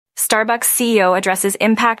Starbucks CEO addresses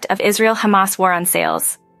impact of Israel-Hamas war on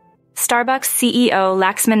sales. Starbucks CEO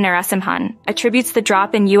Laxman Narasimhan attributes the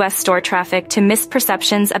drop in U.S. store traffic to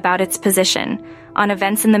misperceptions about its position on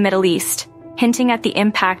events in the Middle East, hinting at the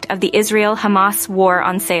impact of the Israel-Hamas war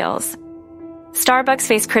on sales. Starbucks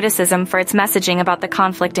faced criticism for its messaging about the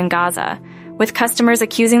conflict in Gaza, with customers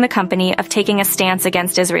accusing the company of taking a stance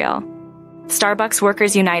against Israel. Starbucks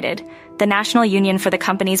Workers United, the national union for the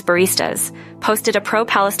company's baristas, posted a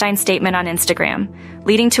pro-Palestine statement on Instagram,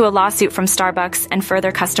 leading to a lawsuit from Starbucks and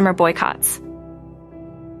further customer boycotts.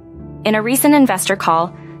 In a recent investor call,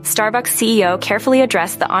 Starbucks CEO carefully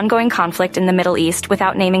addressed the ongoing conflict in the Middle East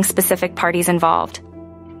without naming specific parties involved.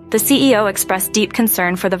 The CEO expressed deep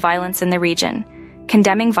concern for the violence in the region,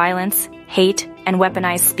 condemning violence, hate, and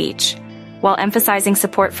weaponized speech, while emphasizing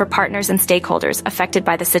support for partners and stakeholders affected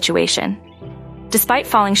by the situation. Despite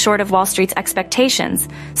falling short of Wall Street's expectations,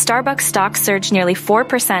 Starbucks stock surged nearly 4%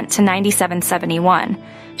 to $97.71,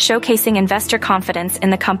 showcasing investor confidence in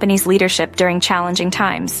the company's leadership during challenging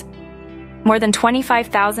times. More than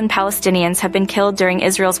 25,000 Palestinians have been killed during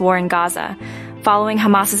Israel's war in Gaza, following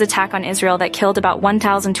Hamas's attack on Israel that killed about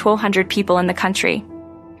 1,200 people in the country.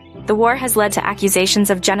 The war has led to accusations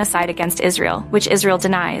of genocide against Israel, which Israel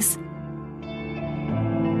denies.